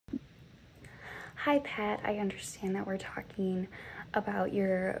Hi Pat, I understand that we're talking about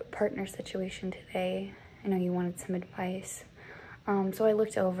your partner situation today. I know you wanted some advice. So I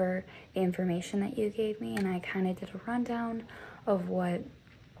looked over the information that you gave me and I kind of did a rundown of what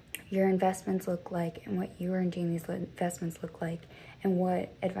your investments look like and what you and Jamie's investments look like and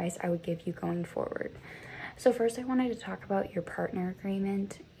what advice I would give you going forward. So first I wanted to talk about your partner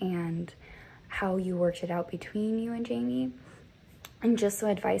agreement and how you worked it out between you and Jamie. And just some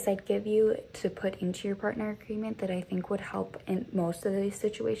advice I'd give you to put into your partner agreement that I think would help in most of these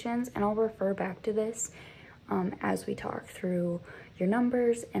situations. And I'll refer back to this as we talk through your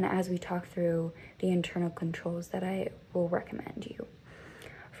numbers and as we talk through the internal controls that I will recommend you.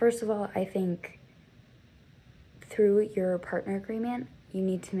 First of all, I think through your partner agreement, you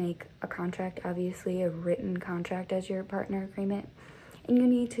need to make a contract, obviously a written contract as your partner agreement. And you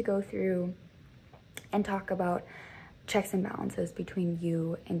need to go through and talk about checks and balances between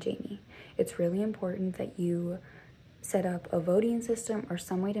you and Jamie. It's really important that you set up a voting system or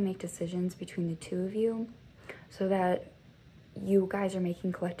some way to make decisions between the two of you so that you guys are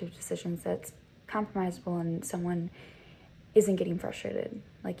making collective decisions that's compromisable and someone isn't getting frustrated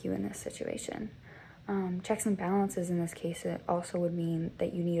like you in this situation. Checks and balances in this case, it also would mean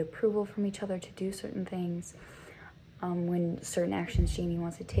that you need approval from each other to do certain things. When certain actions Jamie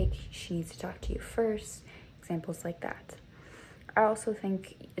wants to take, she needs to talk to you first. Examples like that. I also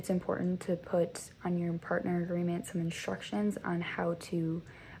think it's important to put on your partner agreement some instructions on how to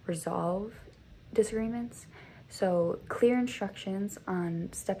resolve disagreements. So clear instructions on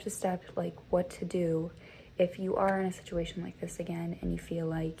step to step, like what to do if you are in a situation like this again and you feel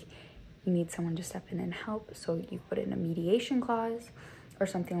like you need someone to step in and help. So you put in a mediation clause or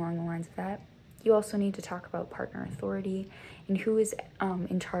something along the lines of that. You also need to talk about partner authority and who is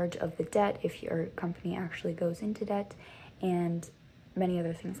in charge of the debt if your company actually goes into debt and many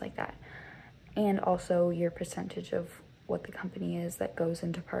other things like that. And also your percentage of what the company is that goes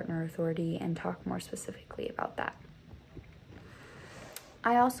into partner authority and talk more specifically about that.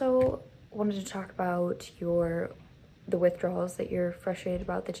 I also wanted to talk about the withdrawals that you're frustrated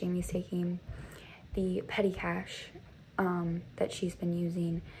about that Jamie's taking, the petty cash that she's been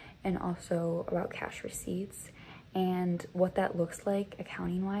using, and also about cash receipts and what that looks like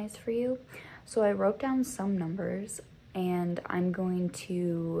accounting wise for you. So I wrote down some numbers and I'm going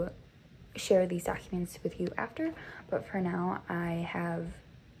to share these documents with you after, but for now I have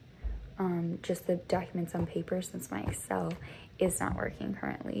just the documents on paper since my Excel is not working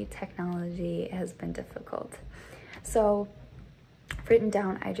currently. Technology has been difficult. So written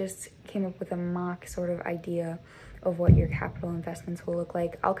down, I just came up with a mock sort of idea of what your capital investments will look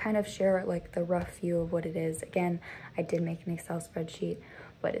like. I'll kind of share like the rough view of what it is. Again, I did make an Excel spreadsheet,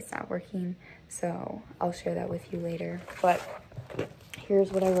 but it's not working. So I'll share that with you later. But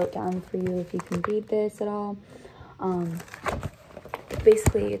here's what I wrote down for you if you can read this at all.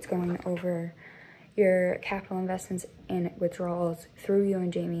 Basically, it's going over your capital investments and withdrawals through you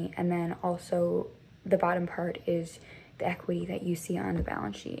and Jamie. And then also the bottom part is the equity that you see on the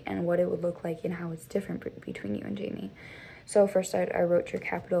balance sheet and what it would look like and how it's different between you and Jamie. So first I wrote your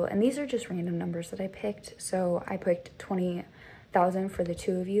capital, and these are just random numbers that I picked. So I picked 20,000 for the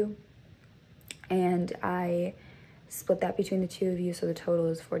two of you and I split that between the two of you, so the total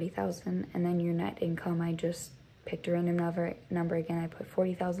is 40,000. And then your net income, I just picked a random number again. I put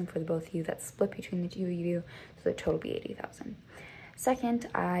 40,000 for the both of you. That's split between the two of you, so the total be 80,000. Second,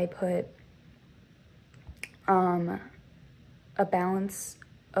 I put a balance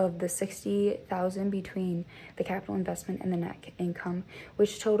of the 60,000 between the capital investment and the net income,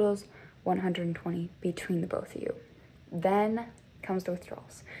 which totals 120 between the both of you. Then comes the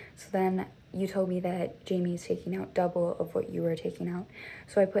withdrawals. So then you told me that Jamie is taking out double of what you were taking out.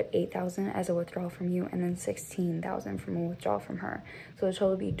 So I put 8,000 as a withdrawal from you and then 16,000 from a withdrawal from her. So the total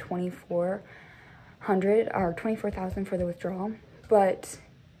would be 2,400 or 24,000 for the withdrawal, but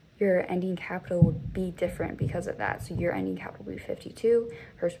your ending capital would be different because of that. So your ending capital would be 52,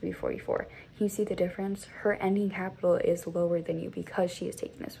 hers would be 44. Can you see the difference? Her ending capital is lower than you because she is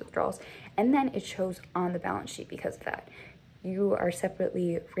taking this withdrawals. And then it shows on the balance sheet because of that. You are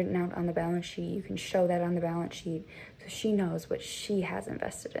separately written out on the balance sheet. You can show that on the balance sheet so she knows what she has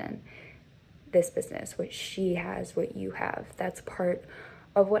invested in this business, what she has, what you have. That's part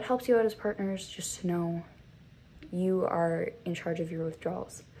of what helps you out as partners, just to know you are in charge of your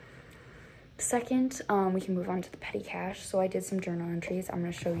withdrawals. Second, we can move on to the petty cash. So I did some journal entries. I'm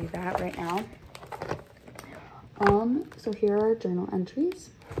going to show you that right now. So here are journal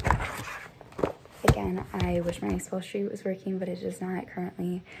entries. Again, I wish my Excel sheet was working, but it is not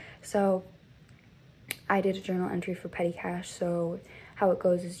currently. So I did a journal entry for petty cash. So how it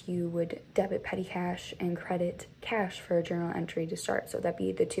goes is you would debit petty cash and credit cash for a journal entry to start. So that'd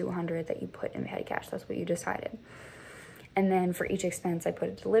be the $200 that you put in petty cash. That's what you decided. And then for each expense, I put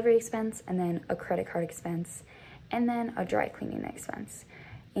a delivery expense, and then a credit card expense, and then a dry cleaning expense.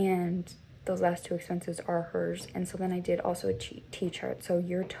 And those last two expenses are hers. And so then I did also a T-chart. So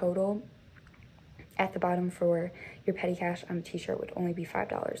your total at the bottom for your petty cash on a T-shirt would only be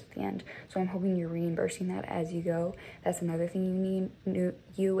 $5 at the end. So I'm hoping you're reimbursing that as you go. That's another thing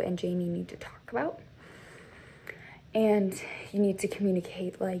you and Jamie need to talk about. And you need to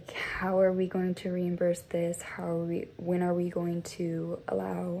communicate, like, how are we going to reimburse this? When are we going to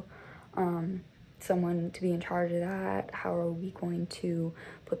allow someone to be in charge of that? How are we going to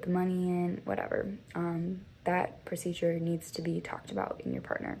put the money in? Whatever. That procedure needs to be talked about in your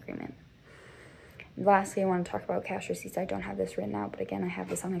partner agreement. Lastly, I want to talk about cash receipts. I don't have this written out, but again, I have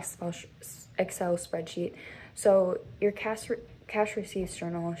this on Excel spreadsheet. So your cash receipts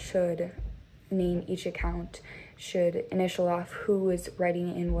journal should name each account, should initial off who is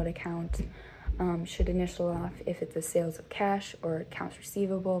writing in what account, should initial off if it's a sales of cash or accounts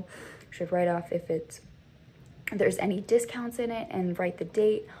receivable, should write off if there's any discounts in it, and write the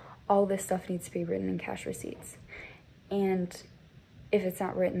date. All this stuff needs to be written in cash receipts. And if it's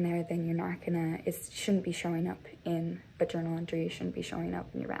not written there, then it shouldn't be showing up in a journal entry. It shouldn't be showing up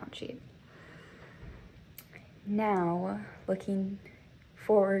in your balance sheet. Now, looking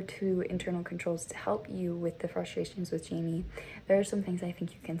forward to internal controls to help you with the frustrations with Jamie, there are some things I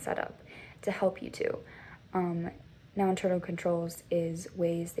think you can set up to help you too. Now, internal controls is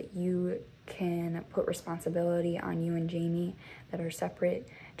ways that you can put responsibility on you and Jamie that are separate,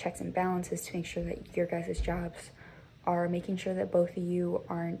 checks and balances to make sure that your guys' jobs are making sure that both of you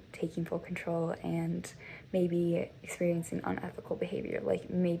aren't taking full control and maybe experiencing unethical behavior,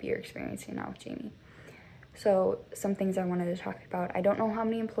 like maybe you're experiencing now with Jamie. So some things I wanted to talk about. I don't know how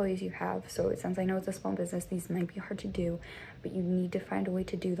many employees you have, so since I know it's a small business, these might be hard to do, but you need to find a way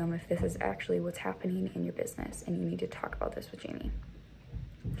to do them if this is actually what's happening in your business, and you need to talk about this with Jamie.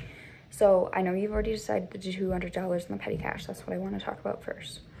 So I know you've already decided to do $200 in the petty cash. That's what I want to talk about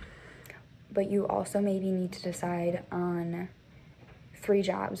first. But you also maybe need to decide on 3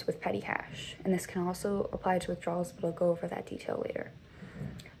 jobs with petty cash. And this can also apply to withdrawals, but I'll go over that detail later.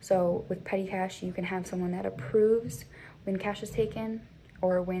 So with petty cash, you can have someone that approves when cash is taken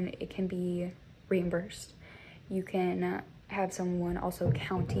or when it can be reimbursed. You can have someone also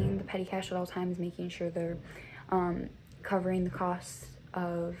counting the petty cash at all times, making sure they're covering the costs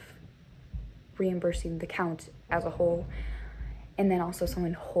of reimbursing the count as a whole. And then also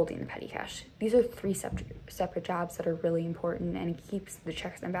someone holding the petty cash. These are 3 separate jobs that are really important, and it keeps the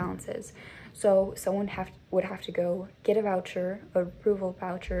checks and balances. So someone would have to go get a voucher, an approval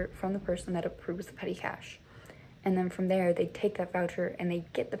voucher from the person that approves the petty cash. And then from there, they take that voucher and they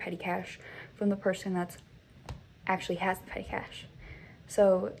get the petty cash from the person that's actually has the petty cash.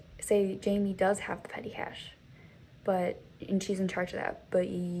 So say Jamie does have the petty cash, and she's in charge of that, but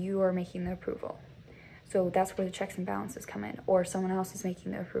you are making the approval. So that's where the checks and balances come in, or someone else is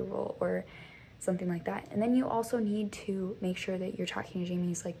making the approval or something like that. And then you also need to make sure that you're talking to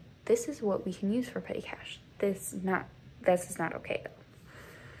Jamie. Like, this is what we can use for petty cash. This is not okay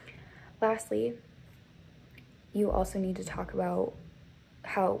though. Lastly, you also need to talk about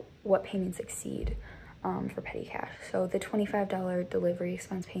what payments exceed for petty cash. So the $25 delivery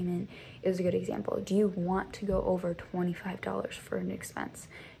expense payment is a good example. Do you want to go over $25 for an expense?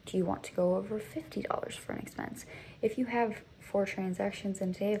 Do you want to go over $50 for an expense? If you have 4 transactions in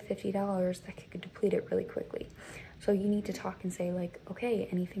a day of $50, that could deplete it really quickly. So you need to talk and say, like, okay,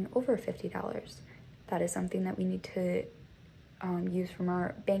 anything over $50, that is something that we need to use from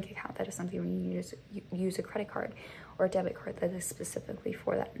our bank account. That is something we need to use a credit card or a debit card that is specifically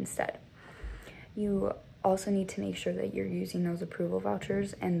for that instead. You also need to make sure that you're using those approval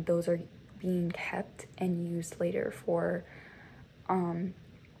vouchers and those are being kept and used later for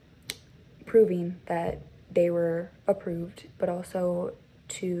proving that they were approved, but also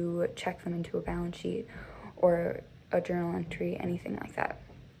to check them into a balance sheet or a journal entry, anything like that,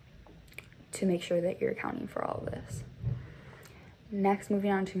 to make sure that you're accounting for all of this. Next,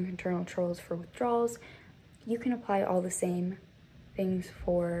 moving on to internal controls for withdrawals, you can apply all the same things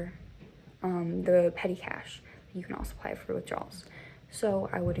for the petty cash. You can also apply for withdrawals. So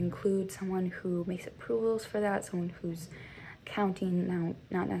I would include someone who makes approvals for that, someone who's counting, now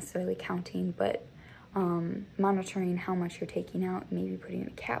not necessarily counting, but monitoring how much you're taking out, maybe putting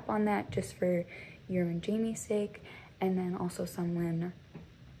a cap on that just for your and Jamie's sake, and then also someone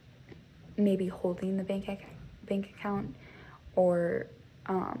maybe holding the bank account, or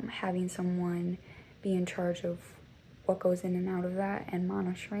having someone be in charge of what goes in and out of that and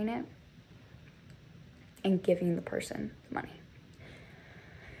monitoring it and giving the person money.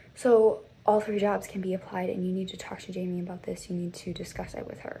 So all 3 jobs can be applied, and you need to talk to Jamie about this. You need to discuss it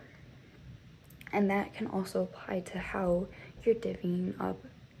with her. And that can also apply to how you're divvying up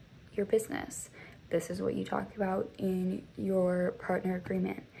your business. This is what you talk about in your partner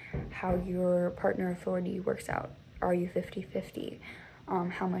agreement, how your partner authority works out. Are you 50-50?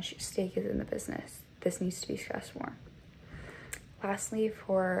 How much stake is in the business? This needs to be discussed more. Lastly,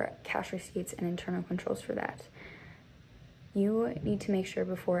 for cash receipts and internal controls for that, you need to make sure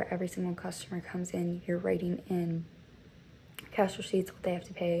before every single customer comes in, you're writing in cash receipts, what they have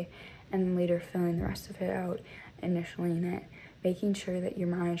to pay, and then later filling the rest of it out, initialing it, making sure that you're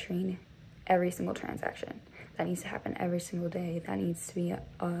monitoring every single transaction. That needs to happen every single day. That needs to be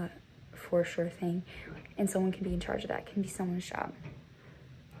a for sure thing, and someone can be in charge of that. It can be someone's job.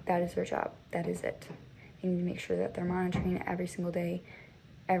 That is their job. That is it. They need to make sure that they're monitoring it every single day,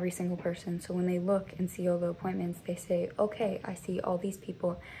 every single person. So when they look and see all the appointments, they say, okay, I see all these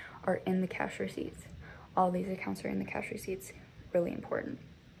people are in the cash receipts. All these accounts are in the cash receipts. Really important.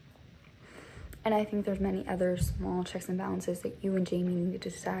 And I think there's many other small checks and balances that you and Jamie need to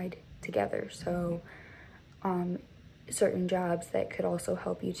decide together. So certain jobs that could also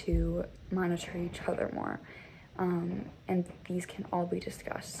help you to monitor each other more. And these can all be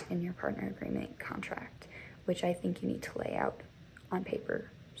discussed in your partner agreement contract, which I think you need to lay out on paper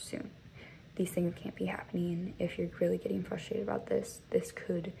soon. These things can't be happening. If you're really getting frustrated about this, this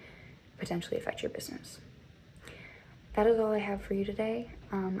could potentially affect your business. That is all I have for you today.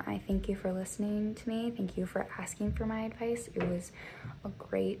 I thank you for listening to me. Thank you for asking for my advice. It was a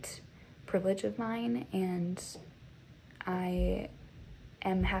great privilege of mine, and I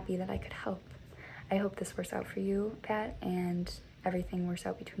am happy that I could help. I hope this works out for you, Pat, and everything works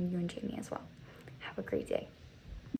out between you and Jamie as well. Have a great day.